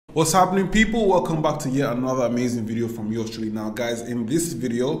What's happening, people? Welcome back to yet another amazing video from yours truly. Now guys, in this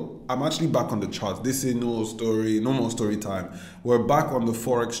video I'm actually back on the charts. This is no more story time. We're back on the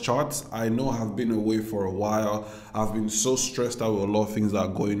Forex charts. I know I've been away for a while. I've been so stressed out with a lot of things that are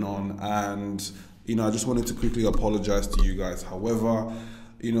going on, and I just wanted to quickly apologize to you guys. However,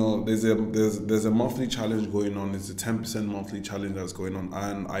 there's a monthly challenge going on. It's a 10% monthly challenge that's going on,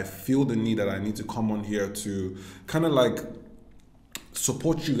 and I feel the need that I need to come on here to kind of like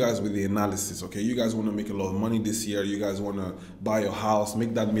support you guys with the analysis. Okay, you guys want to make a lot of money this year. You guys want to buy your house,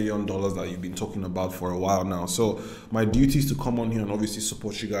 make that $1 million that you've been talking about for a while now. So my duty is to come on here and obviously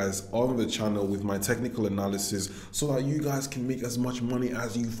support you guys on the channel with my technical analysis so that you guys can make as much money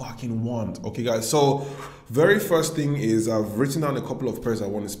as you fucking want. Okay guys, so very first thing is I've written down a couple of pairs I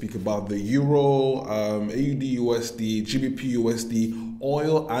want to speak about: the euro, AUD USD, GBP USD,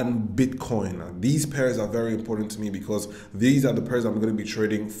 oil, and Bitcoin. These pairs are very important to me because these are the pairs I'm going to be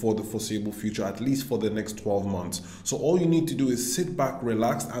trading for the foreseeable future, at least for the next 12 months. So all you need to do is sit back,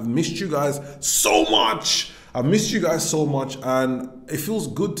 relax. I've missed you guys so much. And it feels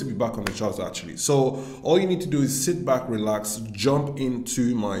good to be back on the charts actually. So all you need to do is sit back, relax, jump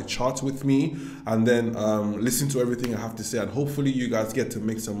into my charts with me, and then listen to everything I have to say, and hopefully you guys get to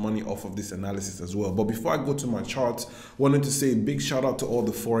make some money off of this analysis as well. But before I go to my charts, wanted to say a big shout out to all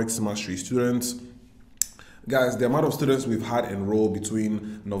the Forex Mastery students. Guys, the amount of students we've had enroll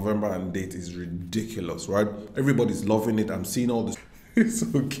between November and date is ridiculous, right? Everybody's loving it. I'm seeing all this. It's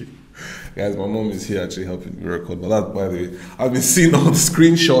okay. Guys, my mom is here actually helping me record. But that, by the way, I've been seeing all the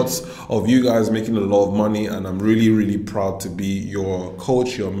screenshots of you guys making a lot of money, and I'm really, really proud to be your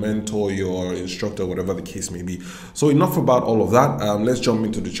coach, your mentor, your instructor, whatever the case may be. So enough about all of that. Let's jump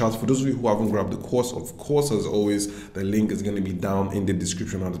into the charts. For those of you who haven't grabbed the course, of course, as always, the link is going to be down in the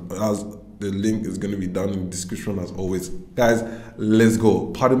description as always. Guys, let's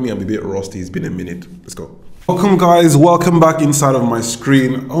go. Pardon me, I'm a bit rusty. It's been a minute. Let's go. Welcome guys, welcome back inside of my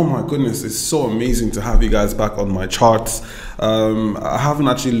screen. Oh my goodness, it's so amazing to have you guys back on my charts. I haven't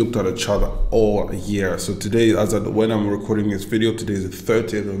actually looked at a chart all year. So today, when I'm recording this video, today is the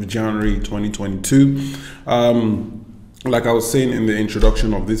 30th of January 2022. Like I was saying in the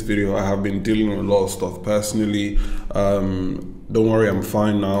introduction of this video, I have been dealing with a lot of stuff personally. Don't worry, I'm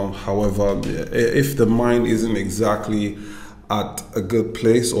fine now. However, if the mind isn't exactly at a good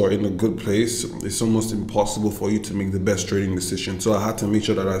place or in a good place, it's almost impossible for you to make the best trading decision. So I had to make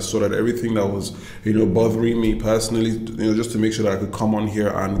sure that I sorted everything that was, bothering me personally, just to make sure that I could come on here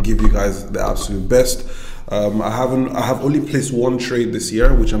and give you guys the absolute best. I have only placed one trade this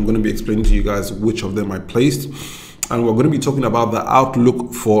year, which I'm going to be explaining to you guys which of them I placed. And we're going to be talking about the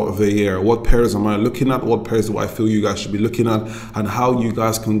outlook for the year. What pairs am I looking at? What pairs do I feel you guys should be looking at? And how you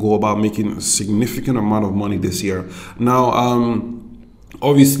guys can go about making a significant amount of money this year. Now,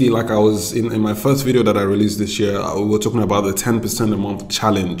 obviously, like I was in my first video that I released this year, we were talking about the 10% a month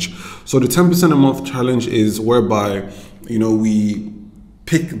challenge. So the 10% a month challenge is whereby, we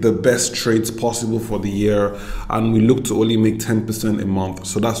pick the best trades possible for the year, and we look to only make 10% a month.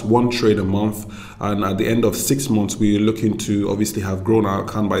 So that's one trade a month, and at the end of 6 months we're looking to obviously have grown our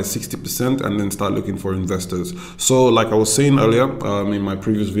account by 60% and then start looking for investors. So like I was saying earlier in my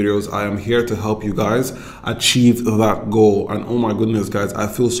previous videos, I am here to help you guys achieve that goal. And oh my goodness guys, I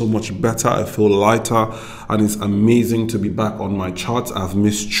feel so much better, I feel lighter, and it's amazing to be back on my charts. I've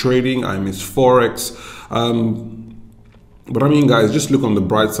missed trading, I miss Forex. But I mean, guys, just look on the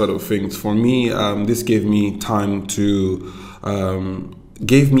bright side of things. For me, this gave me time to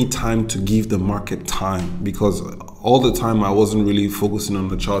give the market time, because all the time I wasn't really focusing on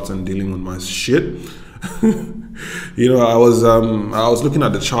the charts and dealing with my shit. I was looking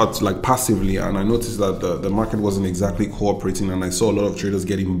at the charts like passively, and I noticed that the market wasn't exactly cooperating, and I saw a lot of traders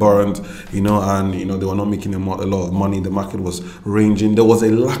getting burned, and they were not making a lot of money. The market was ranging. There was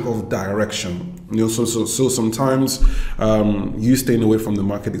a lack of direction. So sometimes you staying away from the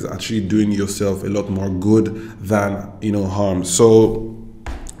market is actually doing yourself a lot more good than harm. So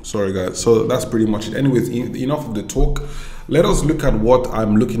sorry guys, so that's pretty much it. Anyways, enough of the talk. Let us look at what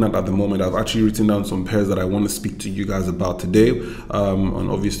I'm looking at the moment. I've actually written down some pairs that I want to speak to you guys about today. And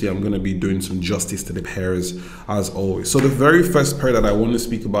obviously I'm going to be doing some justice to the pairs as always. So the very first pair that I want to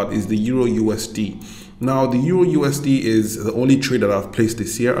speak about is the Euro USD. Now, the Euro USD is the only trade that I've placed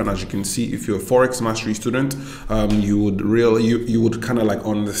this year, and as you can see, if you're a Forex Mastery student, you would kind of like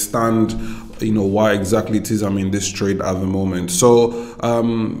understand, why exactly it is I'm in this trade at the moment. So,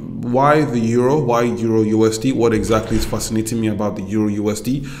 why the euro? Why Euro USD? What exactly is fascinating me about the Euro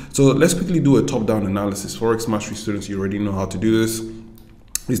USD? So let's quickly do a top-down analysis. Forex Mastery students, you already know how to do this.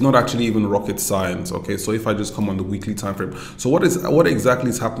 It's not actually even rocket science. Okay, so if I just come on the weekly time frame, so what exactly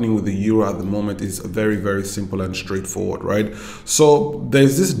is happening with the euro at the moment is very, very simple and straightforward, right? So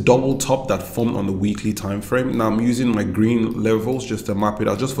there's this double top that formed on the weekly time frame. Now I'm using my green levels just to map it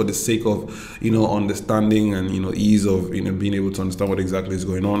out, just for the sake of, you know, understanding and, you know, ease of, you know, being able to understand what exactly is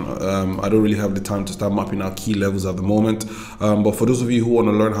going on. I don't really have the time to start mapping out key levels at the moment, but for those of you who want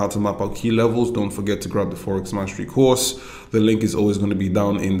to learn how to map out key levels, don't forget to grab the Forex Mastery course. The link is always going to be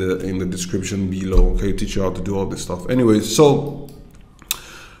down in the description below. Okay, teach you how to do all this stuff. Anyways, so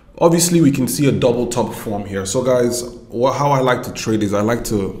obviously we can see a double top form here. So guys, how I like to trade is I like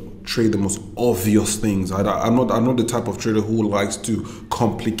to trade the most obvious things. I'm not the type of trader who likes to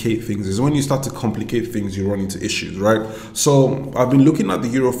complicate things. Is when you start to complicate things, you run into issues, right? So I've been looking at the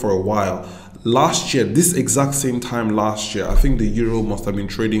euro for a while. Last year, this exact same time last year, I think the euro must have been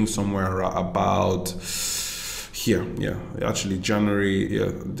trading somewhere about here, yeah, actually January,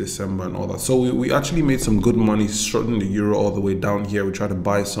 yeah, December and all that. So we actually made some good money shorting the euro all the way down here. We tried to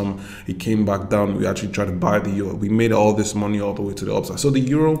buy some, it came back down. We actually tried to buy the euro. We made all this money all the way to the upside. So the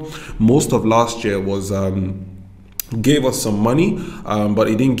euro, most of last year was gave us some money, but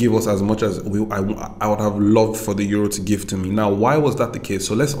it didn't give us as much as I would have loved for the euro to give to me. Now, why was that the case?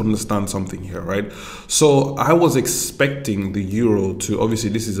 So let's understand something here, right? So I was expecting the euro to,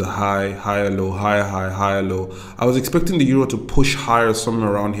 obviously this is a high, higher, low, higher, high, higher, low. I was expecting the euro to push higher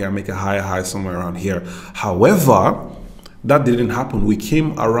somewhere around here, make a higher high somewhere around here. However, that didn't happen. We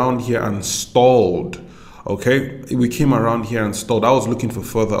came around here and stalled. Okay, we came around here and stalled. I was looking for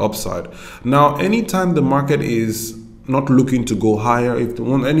further upside. Now, anytime the market is not looking to go higher,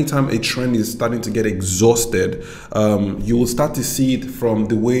 anytime a trend is starting to get exhausted, you will start to see it from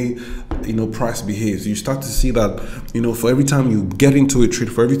the way, you know, price behaves. You start to see that, you know, for every time you get into a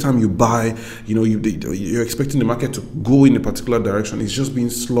trade, for every time you buy, you know, you're expecting the market to go in a particular direction. It's just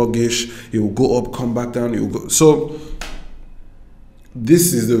being sluggish. It will go up, come back down. It will go. So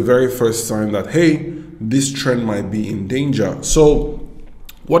this is the very first sign that, hey, this trend might be in danger. So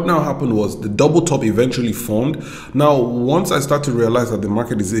what now happened was the double top eventually formed. Now, once I start to realize that the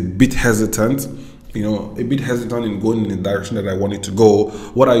market is a bit hesitant, you know, a bit hesitant in going in the direction that I want it to go,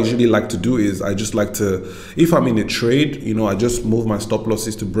 what I usually like to do is I just like to, if I'm in a trade, you know, I just move my stop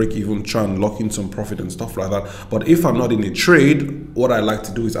losses to break even, try and lock in some profit and stuff like that. But if I'm not in a trade, what I like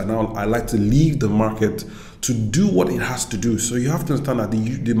to do is I like to leave the market to do what it has to do. So you have to understand that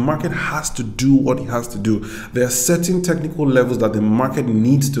the market has to do what it has to do. There are certain technical levels that the market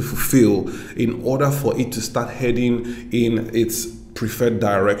needs to fulfill in order for it to start heading in its preferred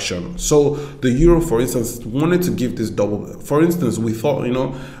direction. So the euro, for instance, wanted to give this double. For instance, we thought, you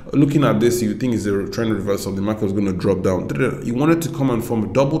know, looking at this, you think it's a trend reversal, the market was going to drop down. You wanted to come and form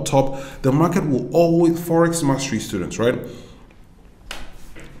a double top. The market will always, Forex Mastery students, right?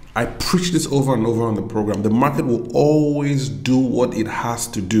 I preach this over and over on the program. The market will always do what it has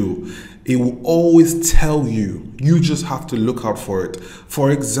to do. It will always tell you. You just have to look out for it.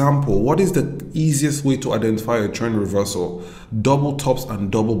 For example, what is the easiest way to identify a trend reversal? Double tops and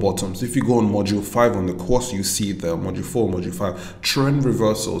double bottoms. If you go on module 5 on the course, you see it there. Module 4, module 5. Trend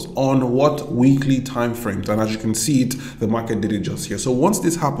reversals on what weekly time frames? And as you can see it, the market did it just here. So once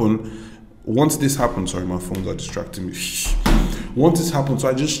this happened, sorry, my phones are distracting me. Once this happened, so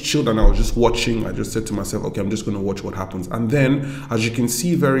I just chilled and I was just watching. I just said to myself, okay, I'm just going to watch what happens. And then, as you can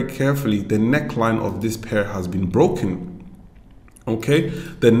see very carefully, the neckline of this pair has been broken. Okay,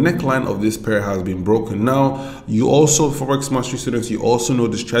 the neckline of this pair has been broken. Now, you also, Forex Mastery students, you also know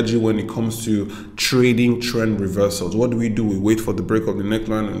the strategy when it comes to trading trend reversals. What do? We wait for the break of the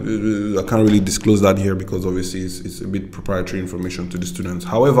neckline. And I can't really disclose that here because obviously it's a bit proprietary information to the students.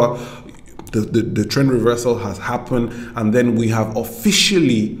 However, the trend reversal has happened, and then we have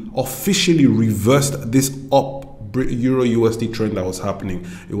officially reversed this up Euro USD trend that was happening.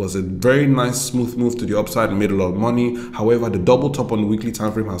 It was a very nice smooth move to the upside and made a lot of money. However, the double top on the weekly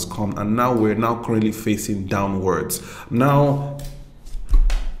time frame has come, and now we're currently facing downwards. Now,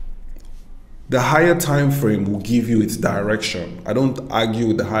 the higher time frame will give you its direction. I don't argue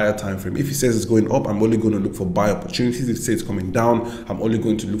with the higher time frame. If it says it's going up, I'm only going to look for buy opportunities. If it says it's coming down, I'm only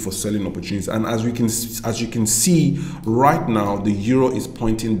going to look for selling opportunities. And as you can see right now, the euro is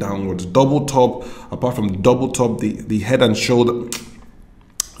pointing downwards. Double top, apart from the double top, the head and shoulder,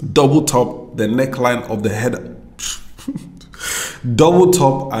 double top, the neckline of the head, double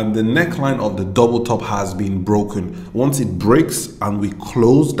top and the neckline of the double top has been broken. Once it breaks and we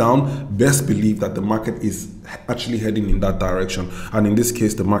close down, best believe that the market is actually heading in that direction, and in this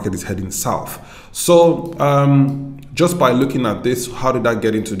case the market is heading south. So Just by looking at this, how did I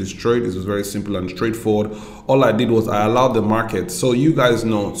get into this trade? It was very simple and straightforward. All I did was I allowed the market. So you guys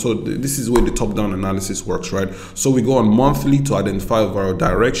know, so this is where the top-down analysis works, right? So we go on monthly to identify our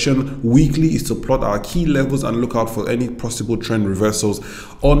direction. Weekly is to plot our key levels and look out for any possible trend reversals.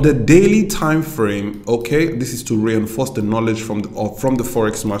 On the daily time frame, okay, this is to reinforce the knowledge from the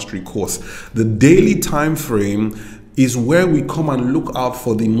Forex Mastery course. The daily time frame is where we come and look out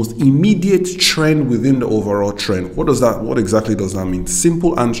for the most immediate trend within the overall trend. What exactly does that mean?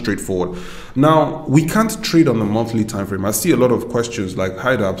 Simple and straightforward. Now, we can't trade on the monthly time frame. I see a lot of questions like,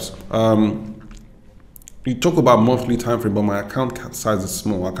 hi Dabs, you talk about monthly time frame, but my account size is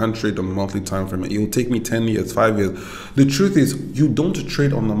small. I can't trade on the monthly time frame. It will take me 10 years, 5 years. The truth is, you don't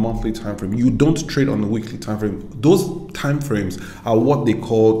trade on the monthly time frame. You don't trade on the weekly time frame. Those time frames are what they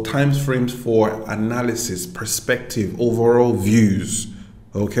call time frames for analysis, perspective, overall views.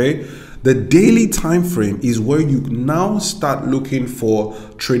 Okay? The daily time frame is where you now start looking for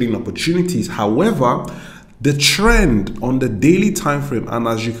trading opportunities. However, the trend on the daily time frame, and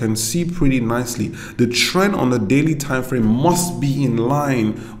as you can see pretty nicely, the trend on the daily time frame must be in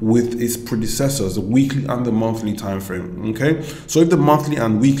line with its predecessors, the weekly and the monthly time frame. Okay, so if the monthly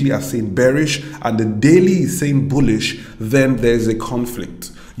and weekly are saying bearish and the daily is saying bullish, then there's a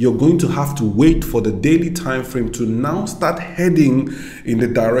conflict. You're going to have to wait for the daily time frame to now start heading in the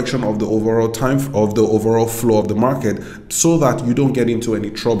direction of the overall overall flow of the market, so that you don't get into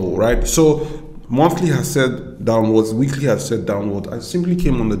any trouble, right? So monthly has said downwards, weekly has said downwards. I simply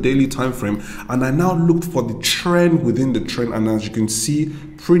came on the daily time frame and I now looked for the trend within the trend, and as you can see,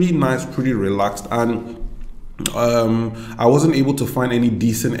 pretty nice, pretty relaxed, and I wasn't able to find any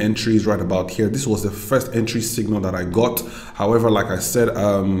decent entries right about here. This was the first entry signal that I got. However, like I said,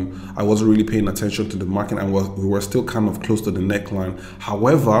 I wasn't really paying attention to the market, and we were still kind of close to the neckline.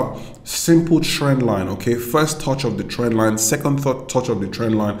 However, simple trend line, okay? First touch of the trend line, second touch of the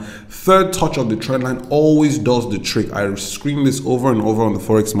trend line, third touch of the trend line always does the trick. I screen this over and over on the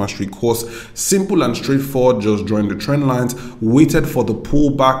Forex Mastery course. Simple and straightforward. Just joined the trend lines, waited for the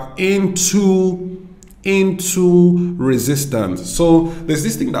pullback into resistance. So there's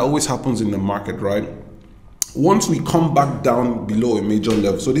this thing that always happens in the market, right? Once we come back down below a major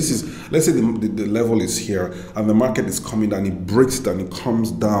level, so this is, let's say the level is here and the market is coming down, it breaks down, it comes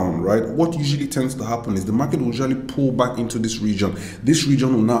down, right? What usually tends to happen is the market will usually pull back into this region. This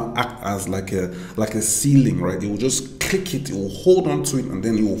region will now act as like a ceiling, right? It will just click it, it will hold on to it, and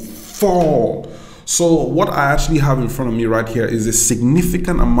then it will fall. So what I actually have in front of me right here is a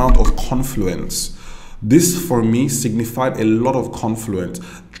significant amount of confluence. This for me signified a lot of confluence.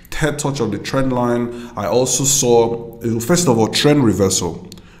 Third touch of the trend line. I also saw, first of all, trend reversal.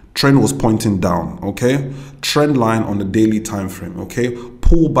 Trend was pointing down, okay? Trend line on the daily time frame, okay?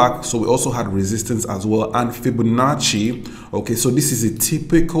 Pull back, so we also had resistance as well, and Fibonacci, okay? So this is a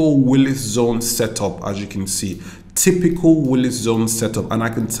typical Willis zone setup, as you can see. Typical Willis zone setup, and I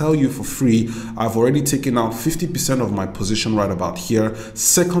can tell you for free, I've already taken out 50% of my position right about here.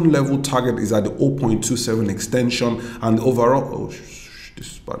 Second level target is at the 0.27 extension, and overall,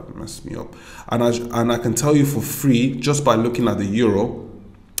 this is about to mess me up. And I can tell you for free, just by looking at the euro,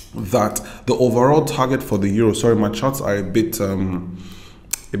 that the overall target for the euro, sorry, my charts are a bit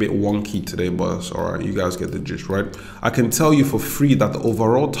wonky today, but it's all right, you guys get the gist, right? I can tell you for free that the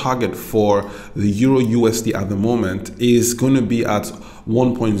overall target for the Euro USD at the moment is going to be at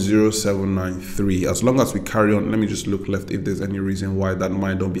 1.0793. As long as we carry on, let me just look left if there's any reason why that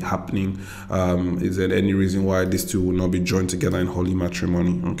might not be happening. Is there any reason why these two will not be joined together in holy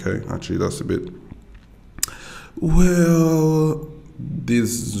matrimony? Okay, actually that's a bit, well, this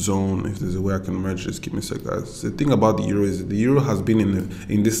zone, if there's a way I can merge this, give me a sec, guys. The thing about the euro is the euro has been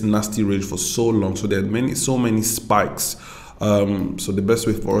in this nasty range for so long, so there are so many spikes. So the best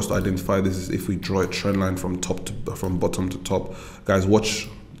way for us to identify this is if we draw a trend line from bottom to top. Guys, watch.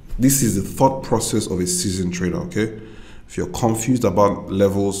 This is the thought process of a seasoned trader, okay? If you're confused about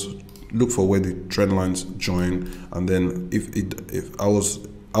levels, look for where the trend lines join, and then if I was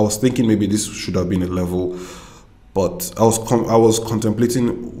thinking maybe this should have been a level, but I was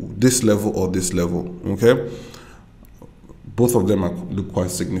contemplating this level or this level, okay? Both of them look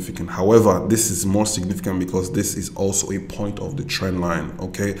quite significant. However, this is more significant because this is also a point of the trend line,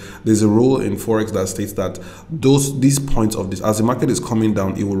 okay? There's a rule in Forex that states that these points of this, as the market is coming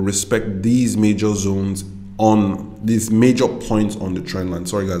down, it will respect these major zones on these major points on the trend line.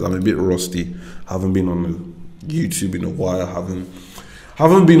 Sorry guys, I'm a bit rusty. Haven't been on the YouTube in a while.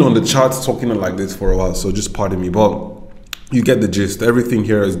 Haven't been on the charts talking like this for a while, so just pardon me. But you get the gist. Everything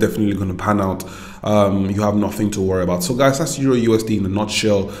here is definitely going to pan out. You have nothing to worry about. So guys, that's Euro USD in a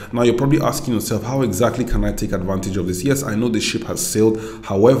nutshell. Now you're probably asking yourself, how exactly can I take advantage of this? Yes, I know the ship has sailed.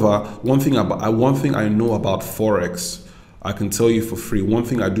 However, one thing I know about Forex, I can tell you for free. One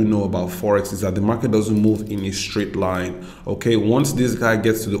thing I do know about Forex is that the market doesn't move in a straight line. Okay, once this guy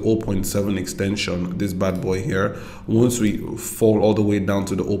gets to the 0.7 extension, this bad boy here, once we fall all the way down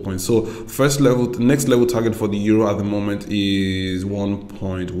to the 0. So the next level target for the euro at the moment is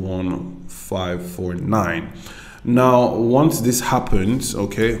 1.1549. Now, once this happens,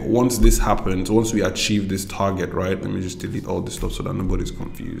 okay, once we achieve this target, right? Let me just delete all this stuff so that nobody's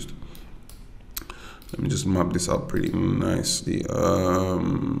confused. Let me just map this out pretty nicely.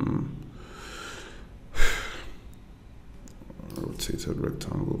 Rotated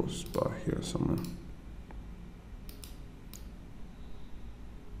rectangle spot here somewhere.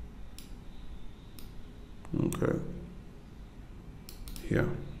 Okay. Here.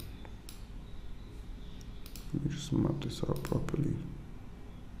 Let me just map this out properly.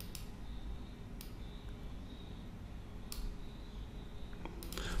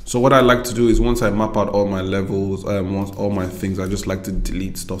 So what I like to do is once I map out all my levels, all my things, I just like to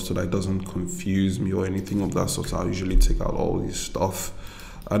delete stuff so that it doesn't confuse me or anything of that sort. So I usually take out all this stuff.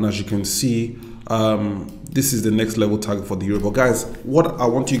 And as you can see, this is the next level target for the euro. But guys, what I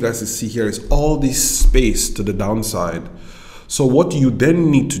want you guys to see here is all this space to the downside. So what you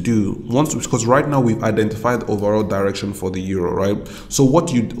then need to do, because right now we've identified the overall direction for the euro, right? So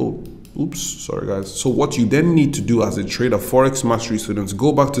what you sorry guys. So what you then need to do as a trader, Forex Mastery students,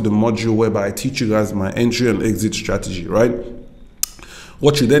 go back to the module whereby I teach you guys my entry and exit strategy, right?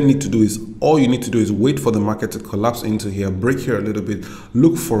 What you then need to do is, all you need to do is wait for the market to collapse into here, break here a little bit,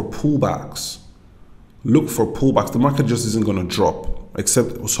 look for pullbacks. Look for pullbacks. The market just isn't going to drop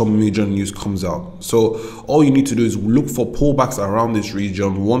except some major news comes out. So all you need to do is look for pullbacks around this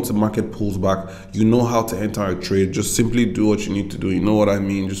region. Once the market pulls back, you know how to enter a trade. Just simply do what you need to do. You know what I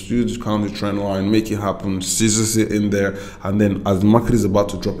mean? Just count the trend line, make it happen, scissors it in there, and then as the market is about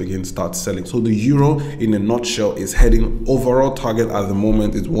to drop again, start selling. So the euro in a nutshell is heading, overall target at the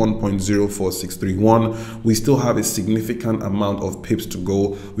moment is 1.04631. We still have a significant amount of pips to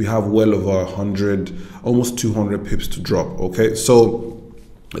go. We have well over 100, almost 200 pips to drop. Okay, so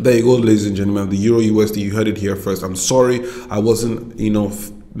there you go, ladies and gentlemen, the euro USD, you heard it here first. I'm sorry I wasn't,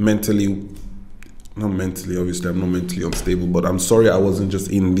 obviously I'm not mentally unstable, but I'm sorry I wasn't just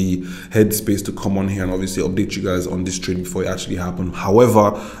in the headspace to come on here and obviously update you guys on this trade before it actually happened.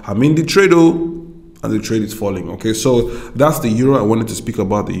 However, I'm in the trade and the trade is falling. Okay, so that's the euro. I wanted to speak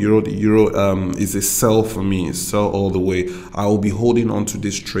about the euro. The euro is a sell for me. It's sell all the way. I will be holding on to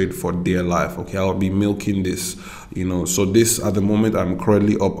this trade for dear life. Okay, I'll be milking this, so this at the moment I'm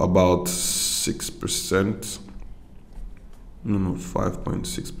currently up about 6%. No,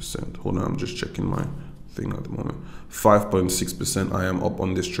 5.6%. Hold on, I'm just checking my thing at the moment. 5.6% I am up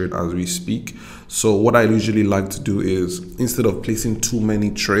on this trade as we speak. So what I usually like to do is, instead of placing too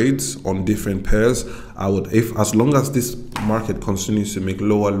many trades on different pairs, I would, as long as this market continues to make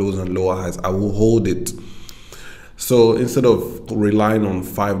lower lows and lower highs, I will hold it. So instead of relying on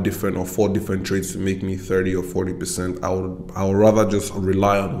 5 different or 4 different trades to make me 30 or 40%, I would rather just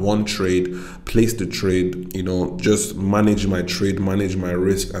rely on one trade, place the trade, just manage my trade, manage my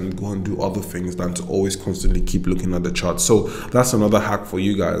risk, and go and do other things than to always constantly keep looking at the chart. So that's another hack for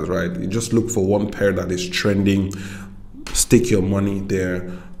you guys, right? You just look for one pair that is trending, stick your money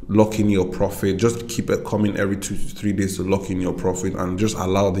there, lock in your profit, just keep it coming every 2 to 3 days to lock in your profit, and just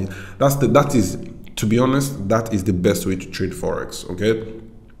allow to be honest, that is the best way to trade Forex. Okay,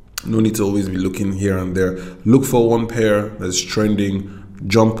 no need to always be looking here and there. Look for one pair that's trending,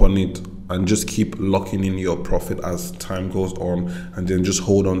 jump on it, and just keep locking in your profit as time goes on, and then just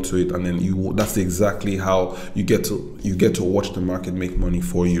hold on to it, and then that's exactly how you get to watch the market make money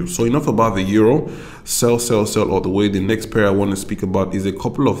for you. So enough about the euro. Sell all the way. The next pair I want to speak about is a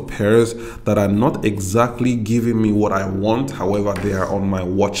couple of pairs that are not exactly giving me what I want, however they are on my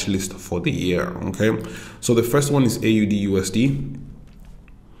watch list for the year. Okay, so the first one is AUD USD.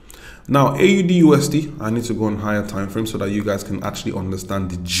 Now AUD USD, I need to go on higher time frame so that you guys can actually understand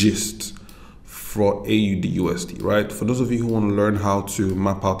the gist for AUD USD, right? For those of you who want to learn how to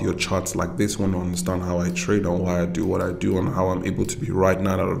map out your charts like this, want to understand how I trade and why I do what I do and how I'm able to be right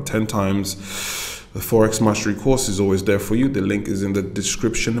 9 out of 10 times, the Forex Mastery course is always there for you. The link is in the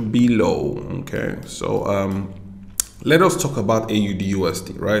description below. Okay, so let us talk about AUD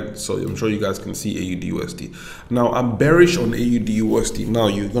USD, right? So I'm sure you guys can see AUD USD. Now I'm bearish on AUD USD. Now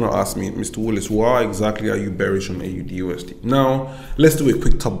you're gonna ask me, Mr. Willis, why exactly are you bearish on AUD USD? Now let's do a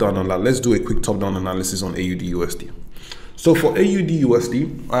quick top-down analysis. Let's do a quick top-down analysis on AUD USD. So for AUD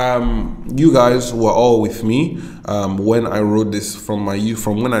USD, you guys were all with me when I wrote this from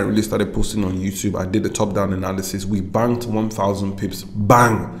when I really started posting on YouTube. I did the top-down analysis. We banked 1,000 pips,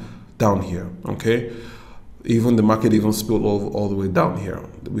 bang, down here. Okay, even the market even spilled all the way down here.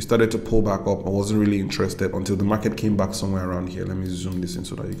 We started to pull back up. I wasn't really interested until the market came back somewhere around here. Let me zoom this in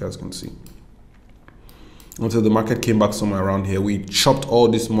so that you guys can see. Until the market came back somewhere around here, we chopped all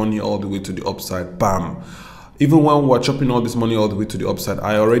this money all the way to the upside, bam. Even when we were chopping all this money all the way to the upside,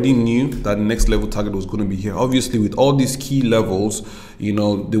 I already knew that the next level target was going to be here. Obviously, with all these key levels, you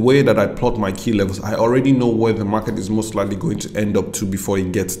know, the way that I plot my key levels, I already know where the market is most likely going to end up to before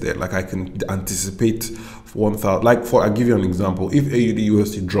it gets there. Like I can anticipate 1,000. Like I'll give you an example. If AUD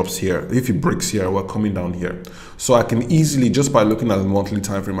USD drops here, if it breaks here, we're coming down here. So I can easily, just by looking at the monthly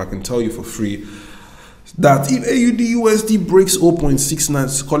time frame, I can tell you for free that if AUD USD breaks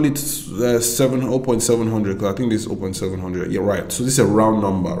 0.69, call it 0.700, because I think this is 0.700. Yeah, right. So this is a round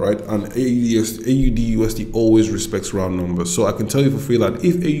number, right? And AUD USD always respects round numbers. So I can tell you for free that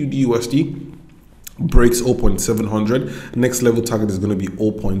if AUD USD breaks 0.700, next level target is going to be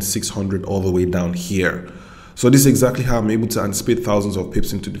 0.600 all the way down here. So this is exactly how I'm able to anticipate thousands of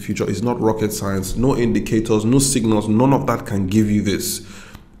pips into the future. It's not rocket science, no indicators, no signals, none of that can give you this.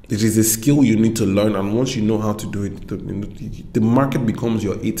 It is a skill you need to learn, and once you know how to do it, the market becomes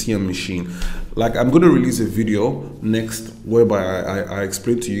your ATM machine. Like I'm going to release a video next whereby I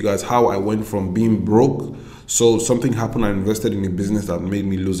explain to you guys how I went from being broke. So something happened, I invested in a business that made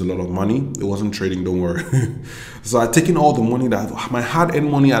me lose a lot of money. It wasn't trading, don't worry. So I taken all the money that my hard-earned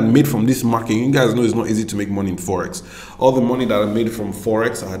money I made from this market. You guys know it's not easy to make money in Forex. All the money that I made from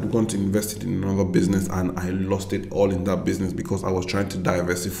Forex, I had gone to invest it in another business, and I lost it all in that business because I was trying to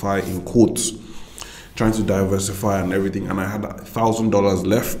diversify, in quotes, trying to diversify and everything. And I had $1,000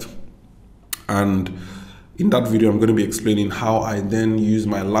 left. And in that video, I'm going to be explaining how I then used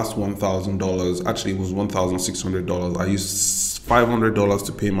my last $1,000. Actually, it was $1,600. I used $500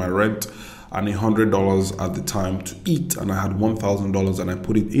 to pay my rent and $100 at the time to eat. And I had $1,000 and I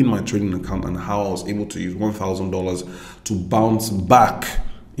put it in my trading account, and how I was able to use $1,000 to bounce back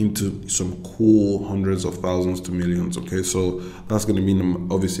into some cool hundreds of thousands to millions. Okay, so that's going to be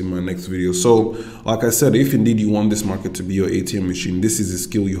obviously my next video. So like I said, if indeed you want this market to be your ATM machine, this is a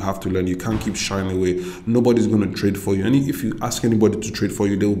skill you have to learn. You can't keep shying away. Nobody's going to trade for you, and if you ask anybody to trade for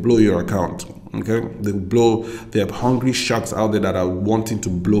you, they will blow your account. Okay, they will blow. There are hungry sharks out there that are wanting to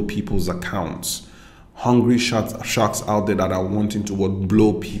blow people's accounts. Hungry sharks out there that are wanting to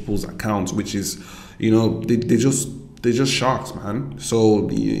blow people's accounts, which is, you know, they're just sharks, man. So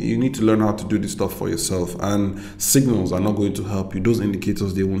you need to learn how to do this stuff for yourself, and signals are not going to help you. Those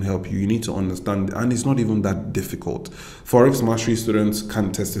indicators, they won't help you. You need to understand, and it's not even that difficult. Forex mastery students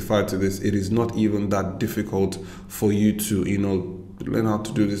can testify to this. It is not even that difficult for you to, you know, learn how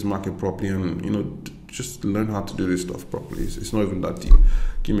to do this market properly, and, you know, just learn how to do this stuff properly. It's not even that deep.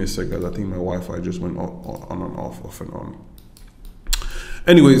 Give me a sec, guys. I think my Wi-Fi just went on and off and on.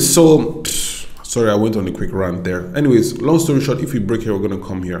 Anyways, so sorry, I went on a quick rant there. Anyways, long story short, if we break here, we're going to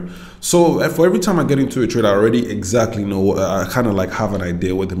come here. So for every time I get into a trade, I already exactly know, I kind of like have an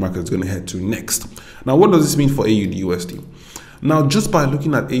idea where the market is going to head to next. Now, what does this mean for AUD USD? Now, just by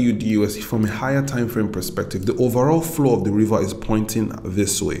looking at AUD USD from a higher time frame perspective, the overall flow of the river is pointing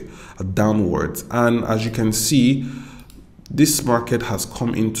this way, downwards. And as you can see, this market has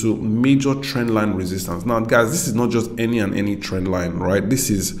come into major trend line resistance. Now, guys, this is not just any trend line, right? This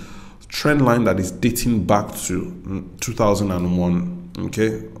is trend line that is dating back to 2001.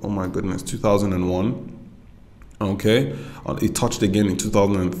 Okay, oh my goodness, 2001. Okay, it touched again in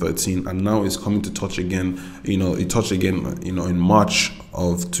 2013, and now it's coming to touch again. You know, it touched again, you know, in March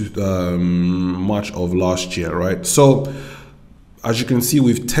of last year, right? So as you can see,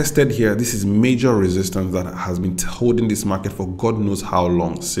 we've tested here. This is major resistance that has been holding this market for God knows how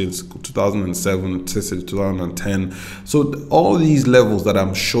long, since 2007, tested 2010. So all these levels that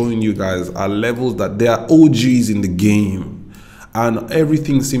I'm showing you guys are levels that they are OGs in the game, and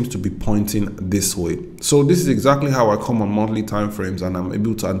everything seems to be pointing this way. So this is exactly how I come on monthly time frames, and I'm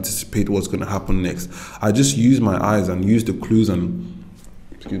able to anticipate what's going to happen next. I just use my eyes and use the clues, and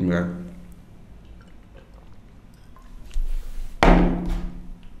excuse me,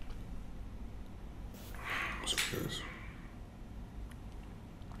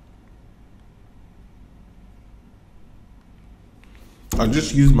 I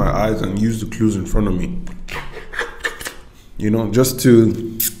just use my eyes and use the clues in front of me, you know, just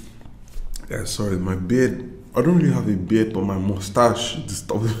to, yeah, sorry, my beard, I don't really have a beard, but my mustache, this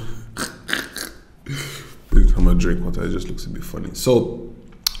stuff. Every time I drink water, it just looks a bit funny. So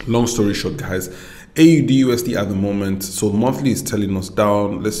long story short, guys, AUD USD at the moment, so monthly is telling us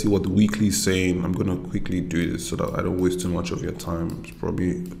down. Let's see what the weekly is saying. I'm gonna quickly do this so that I don't waste too much of your time. It's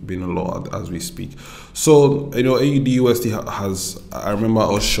probably been a lot as we speak. So you know, AUD USD has, I remember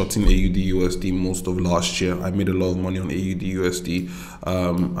I was shorting AUD USD most of last year. I made a lot of money on AUD USD.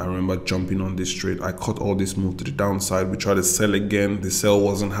 I remember jumping on this trade. I caught all this move to the downside. We tried to sell again. The sell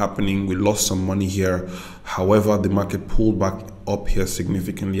wasn't happening. We lost some money here. However, the market pulled back up here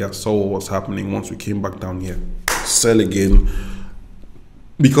significantly. I saw what was happening once we came back down here. Sell again,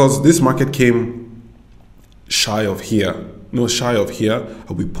 because this market came shy of here. No, shy of here,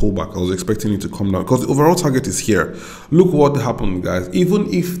 and we pull back. I was expecting it to come down because the overall target is here. Look what happened, guys.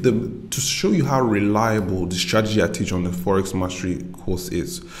 Even if to show you how reliable the strategy I teach on the Forex Mastery course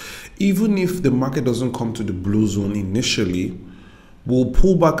is, even if the market doesn't come to the blue zone initially, we'll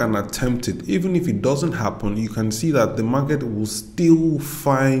pull back and attempt it. Even if it doesn't happen, you can see that the market will still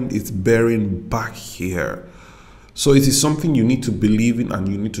find its bearing back here. So it is something you need to believe in and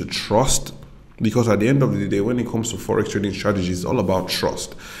you need to trust, because at the end of the day, when it comes to Forex trading strategy, it's all about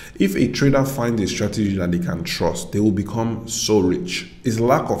trust. If a trader finds a strategy that they can trust, they will become so rich. It's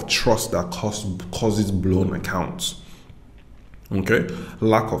lack of trust that causes blown accounts. Okay,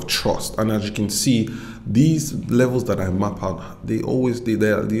 lack of trust. And as you can see, these levels that I map out, they're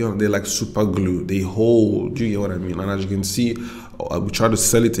like super glue. They hold. Do you get what I mean? And as you can see, we tried to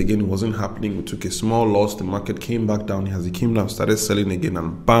sell it again. It wasn't happening. We took a small loss. The market came back down. As it came down, started selling again,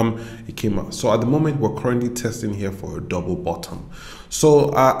 and bam, it came out. So at the moment, we're currently testing here for a double bottom.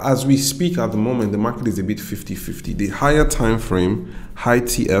 So as we speak at the moment, the market is a bit 50-50. The higher time frame, high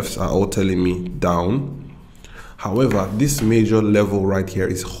TFs are all telling me down. However, this major level right here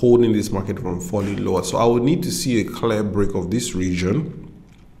is holding this market from falling lower. So I would need to see a clear break of this region,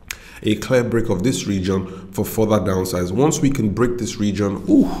 for further downsides. Once we can break this region,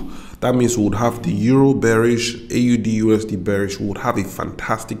 that means we would have the Euro bearish, AUD USD bearish. We would have a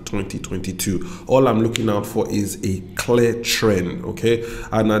fantastic 2022. All I'm looking out for is a clear trend, okay?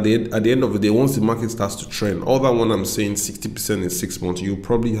 And at the end of the day, once the market starts to trend, all that one I'm saying 60% in 6 months, you'll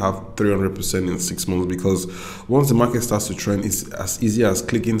probably have 300% in 6 months, because once the market starts to trend, it's as easy as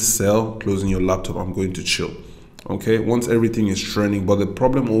clicking sell, closing your laptop, I'm going to chill. Okay, once everything is trending, but the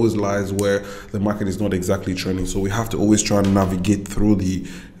problem always lies where the market is not exactly trending. So we have to always try and navigate through the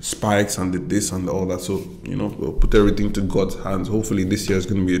spikes and the this and all that. So, you know, we'll put everything to God's hands. Hopefully this year is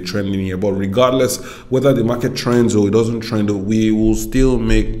going to be a trending year, but regardless whether the market trends or it doesn't trend, we will still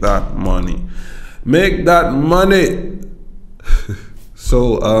make that money.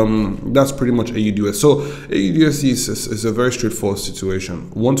 So that's pretty much AUD. So AUD is a very straightforward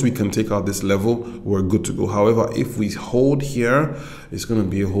situation. Once we can take out this level, we're good to go. However, if we hold here, it's going to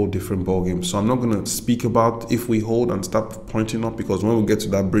be a whole different ballgame. So I'm not going to speak about if we hold and start pointing up, because when we get to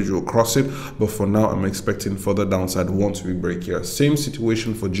that bridge, we'll cross it. But for now, I'm expecting further downside once we break here. Same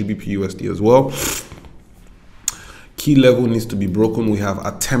situation for GBP USD as well. Key level needs to be broken. We have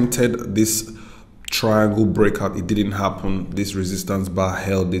attempted this triangle breakout. It didn't happen. This resistance bar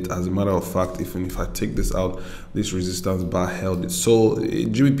held it. As a matter of fact, even if I take this out, this resistance bar held it. So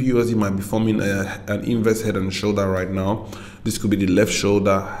GBP USD might be forming an inverse head and shoulder right now. This could be the left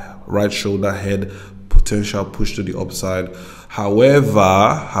shoulder, right shoulder, head, potential push to the upside.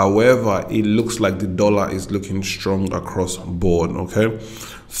 However, it looks like the dollar is looking strong across board. Okay,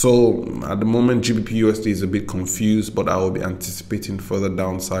 so at the moment GBP USD is a bit confused, but I will be anticipating further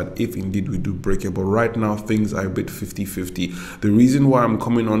downside if indeed we do break it. But right now things are a bit 50-50. The reason why I'm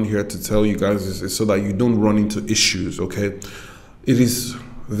coming on here to tell you guys is so that you don't run into issues. Okay, it is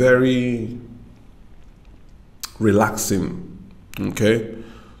very relaxing, okay,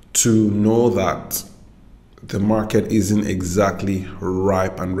 to know that the market isn't exactly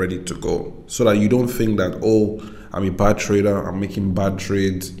ripe and ready to go, so that you don't think that, oh, I'm a bad trader, I'm making bad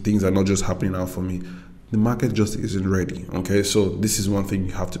trades, things are not just happening out for me. The market just isn't ready. Okay, so this is one thing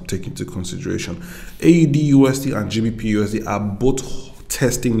you have to take into consideration. AUD USD and GBP USD are both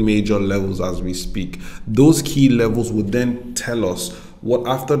testing major levels as we speak. Those key levels would then tell us what,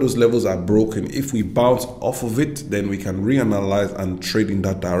 after those levels are broken, if we bounce off of it, then we can reanalyze and trade in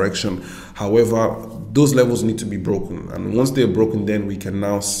that direction. However, those levels need to be broken, and once they're broken, then we can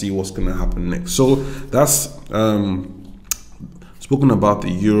now see what's going to happen next. So that's spoken about the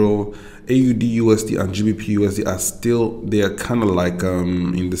Euro. AUD USD and GBP USD are still, they are kind of like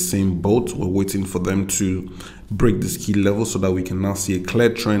in the same boat. We're waiting for them to break this key level so that we can now see a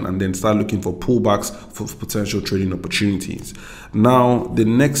clear trend and then start looking for pullbacks for potential trading opportunities. Now, the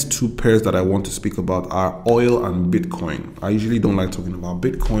next two pairs that I want to speak about are oil and Bitcoin. I usually don't like talking about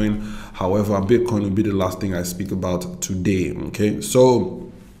Bitcoin. However, Bitcoin will be the last thing I speak about today. Okay,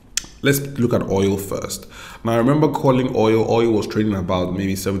 so Let's look at oil first. Now, I remember calling oil. Oil was trading about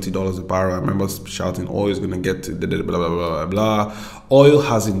maybe $70 a barrel. I remember shouting, oil is going to get to blah, blah, blah, blah, blah. Oil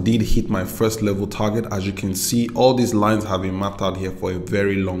has indeed hit my first level target. As you can see, all these lines have been mapped out here for a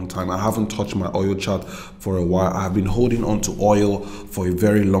very long time. I haven't touched my oil chart for a while. I've been holding on to oil for a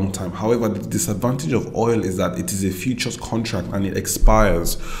very long time. However, the disadvantage of oil is that it is a futures contract and it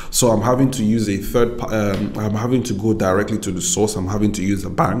expires. So I'm having to use I'm having to go directly to the source. I'm having to use a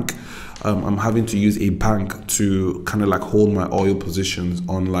bank. I'm having to use a bank to kind of like hold my oil positions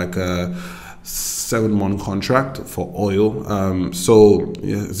on like a 7-month contract for oil. So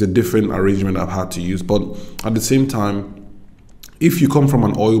yeah, it's a different arrangement I've had to use. But at the same time, if you come from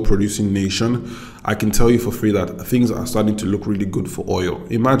an oil producing nation, I can tell you for free that things are starting to look really good for oil.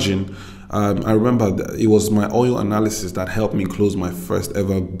 Imagine, I remember that it was my oil analysis that helped me close my first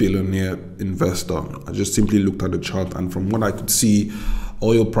ever billionaire investor. I just simply looked at the chart, and from what I could see,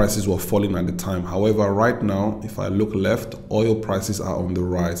 oil prices were falling at the time. However, right now, if I look left, oil prices are on the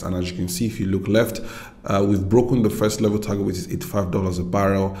rise. And as you can see, if you look left, we've broken the first level target, which is $85 a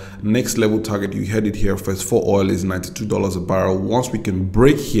barrel. Next level target, you heard it here first, for oil is $92 a barrel. Once we can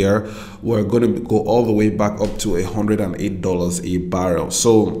break here, we're going to go all the way back up to $108 a barrel.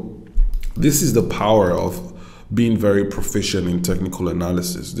 So this is the power of being very proficient in technical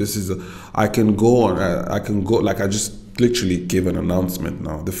analysis. This is I can go like I just literally gave an announcement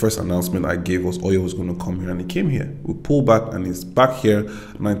now. The first announcement I gave was oil was going to come here, and it came here. We pull back and it's back here.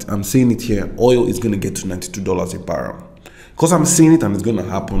 I'm seeing it here. Oil is going to get to $92 a barrel. Because I'm seeing it and it's going to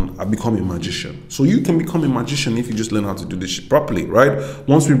happen, I become a magician. So you can become a magician if you just learn how to do this shit properly, right?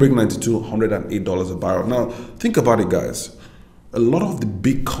 Once we break 92, $108 a barrel. Now, think about it, guys. A lot of the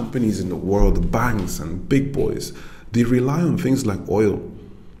big companies in the world, the banks and big boys, they rely on things like oil.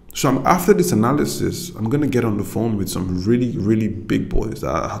 So after this analysis, I'm going to get on the phone with some really, really big boys,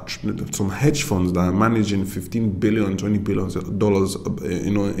 some hedge funds that are managing $15 billion, $20 billion,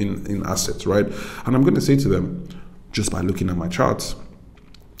 you know, in assets, right? And I'm going to say to them, just by looking at my charts,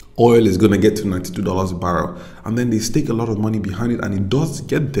 oil is going to get to $92 a barrel. And then they stake a lot of money behind it, and it does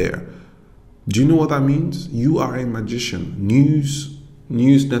get there. Do you know what that means? You are a magician. News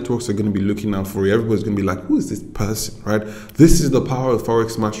networks are going to be looking out for you. Everybody's going to be like, who is this person, right? This is the power of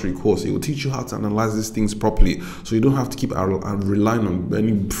Forex Mastery course. It will teach you how to analyze these things properly, so you don't have to keep relying on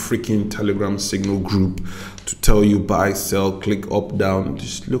any freaking Telegram signal group to tell you buy, sell, click up, down.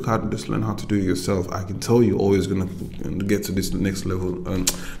 Just learn how to do it yourself. I can tell you always going to get to this next level and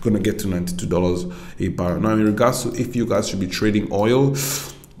going to get to $92 a barrel. Now, in regards to if you guys should be trading oil,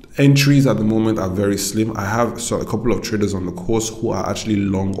 entries at the moment are very slim. I have a couple of traders on the course who are actually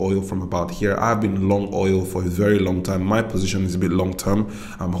long oil from about here. I've been long oil for a very long time. My position is a bit long term.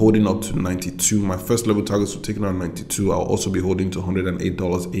 I'm holding up to 92. My first level targets were taken around 92. I'll also be holding to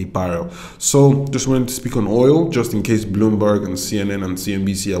 $108 a barrel. So just wanted to speak on oil, just in case Bloomberg and CNN and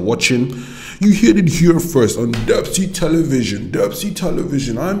CNBC are watching. You heard it here first on Depsy Television. Depsy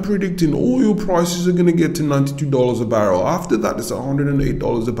Television. I'm predicting oil prices are going to get to $92 a barrel. After that, it's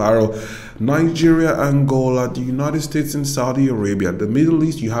 $108 a barrel. Nigeria, Angola, the United States and Saudi Arabia, the Middle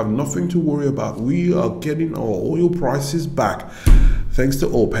East, you have nothing to worry about. We are getting our oil prices back thanks to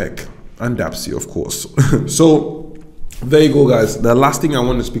OPEC and Dapsy, of course. So there you go, guys. The last thing I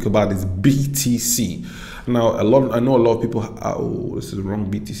want to speak about is BTC. Now, I know a lot of people, oh, this is the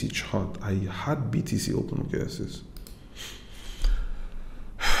wrong BTC chart. I had BTC open. Okay, this is.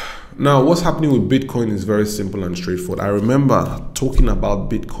 Now, what's happening with Bitcoin is very simple and straightforward. I remember talking about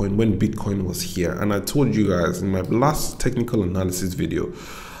Bitcoin when Bitcoin was here, and I told you guys in my last technical analysis video,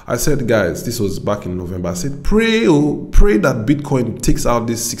 I said, guys, this was back in November, I said, pray that Bitcoin takes out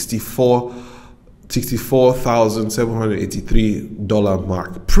this $64,783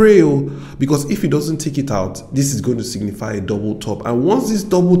 mark. Pray, because if it doesn't take it out, this is going to signify a double top. And once this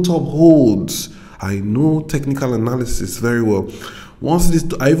double top holds, I know technical analysis very well. Once this,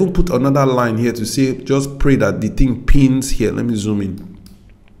 I even put another line here to say, just pray that the thing pins here. Let me zoom in.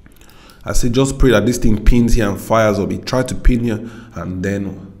 I say, just pray that this thing pins here and fires up. It tried to pin here, and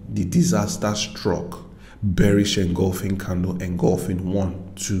then the disaster struck. Bearish engulfing candle, engulfing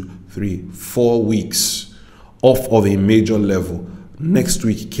 1, 2, 3, 4 weeks off of a major level. Next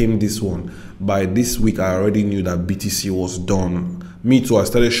week came this one. By this week, I already knew that BTC was done. Me too, I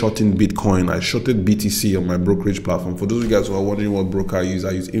started shorting Bitcoin. I shorted BTC on my brokerage platform. For those of you guys who are wondering what broker I use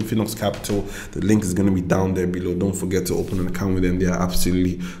Infinix Capital. The link is going to be down there below. Don't forget to open an account with them. They are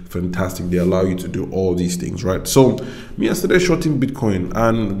absolutely fantastic. They allow you to do all these things, right? So me, I started shorting Bitcoin,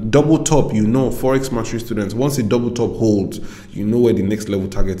 and double top, you know, Forex Mastery students, once a double top holds, you know where the next level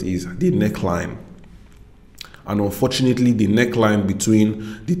target is, the neckline. and unfortunately the neckline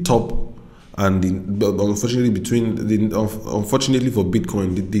between the top and unfortunately for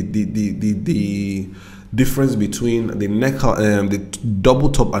Bitcoin, the difference between the the double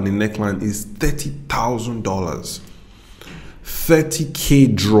top and the neckline is $30,000.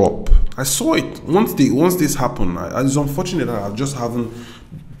 30K drop. I saw it once this happened. It's unfortunate that I just haven't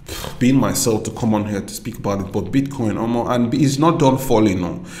been myself to come on here to speak about it, but Bitcoin, and it's not done falling.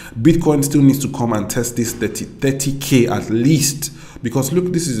 No, Bitcoin still needs to come and test this 30K at least, because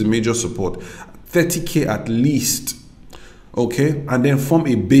look, this is a major support. 30K at least, okay, and then form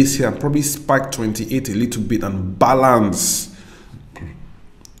a base here and probably spike 28 a little bit and balance.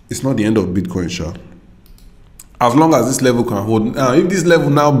 It's not the end of Bitcoin, sure. As long as this level can hold. If this level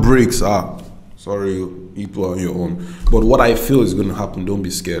now breaks, sorry, you put on your own. But what I feel is going to happen, don't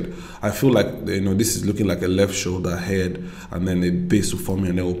be scared. I feel like, this is looking like a left shoulder head, and then a base will form,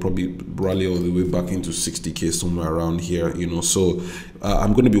 and then we'll probably rally all the way back into 60K somewhere around here, So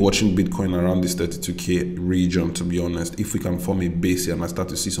I'm going to be watching Bitcoin around this 32K region, to be honest. If we can form a base here and I start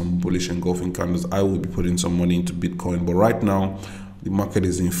to see some bullish engulfing candles, I will be putting some money into Bitcoin. But right now, the market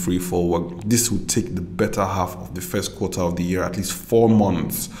is in free fall. This will take the better half of the first quarter of the year, at least 4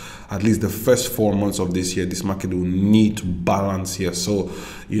 months. At least the first 4 months of this year, this market will need to balance here. So,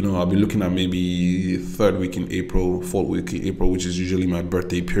 I'll be looking at maybe 3rd week in April, 4th week in April, which is usually my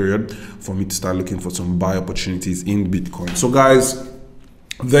birthday period, for me to start looking for some buy opportunities in Bitcoin. So guys,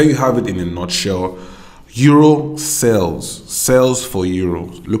 there you have it in a nutshell. Euro sells for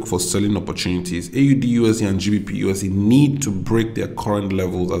euros. Look for selling opportunities. AUD USD and GBP USD need to break their current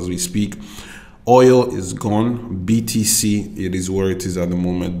levels as we speak. Oil is gone. BTC, it is where it is at the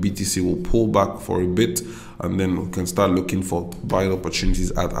moment. BTC will pull back for a bit, and then we can start looking for buying opportunities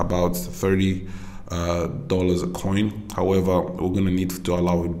at about $30 a coin. However, we're going to need to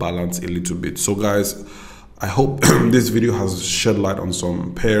allow it balance a little bit. So guys, I hope this video has shed light on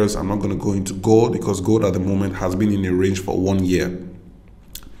some pairs. I'm not going to go into gold, because gold at the moment has been in a range for 1 year.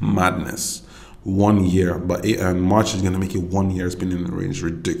 Madness. 1 year, but March is going to make it 1 year. It's been in a range.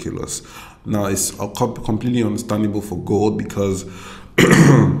 Ridiculous. Now, it's completely understandable for gold, because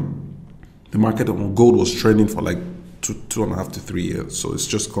the market on gold was trending for like 2.5 to 3 years, so it's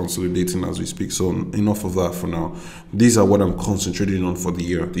just consolidating as we speak. So enough of that for now. These are what I'm concentrating on for the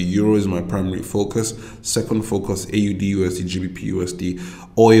year. The euro is my primary focus. Second focus, AUD USD, GBP USD.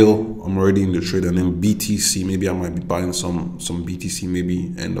 Oil, I'm already in the trade, and then BTC. Maybe I might be buying some BTC,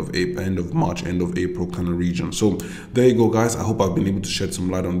 maybe end of March, end of April kind of region. So there you go, guys. I hope I've been able to shed some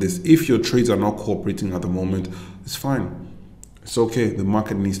light on this. If your trades are not cooperating at the moment, it's fine. It's okay. The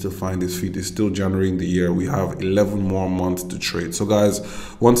market needs to find its feet. It's still January in the year. We have 11 more months to trade. So guys,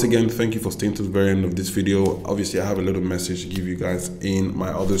 once again, thank you for staying to the very end of this video. Obviously, I have a little message to give you guys in my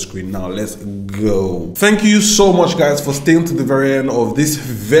other screen. Now let's go. Thank you so much, guys, for staying to the very end of this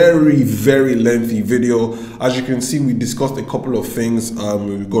very, very lengthy video. As you can see, we discussed a couple of things.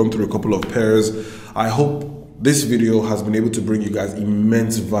 We've gone through a couple of pairs. I hope this video has been able to bring you guys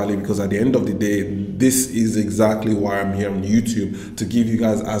immense value, because at the end of the day, this is exactly why I'm here on YouTube, to give you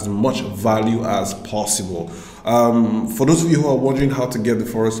guys as much value as possible. For those of you who are wondering how to get the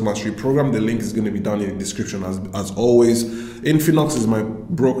Forex Mastery program, the link is going to be down in the description as always. Infinux is my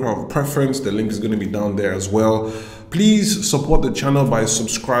broker of preference. The link is going to be down there as well. Please support the channel by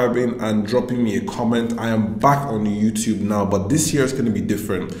subscribing and dropping me a comment. I am back on YouTube now, but this year is going to be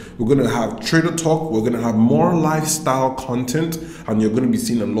different. We're going to have trader talk. We're going to have more lifestyle content, and you're going to be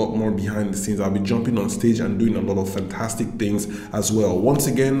seeing a lot more behind the scenes. I'll be jumping on stage and doing a lot of fantastic things as well. Once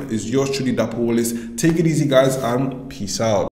again, it's yours truly, Dapo Willis. Take it easy, guys, and peace out.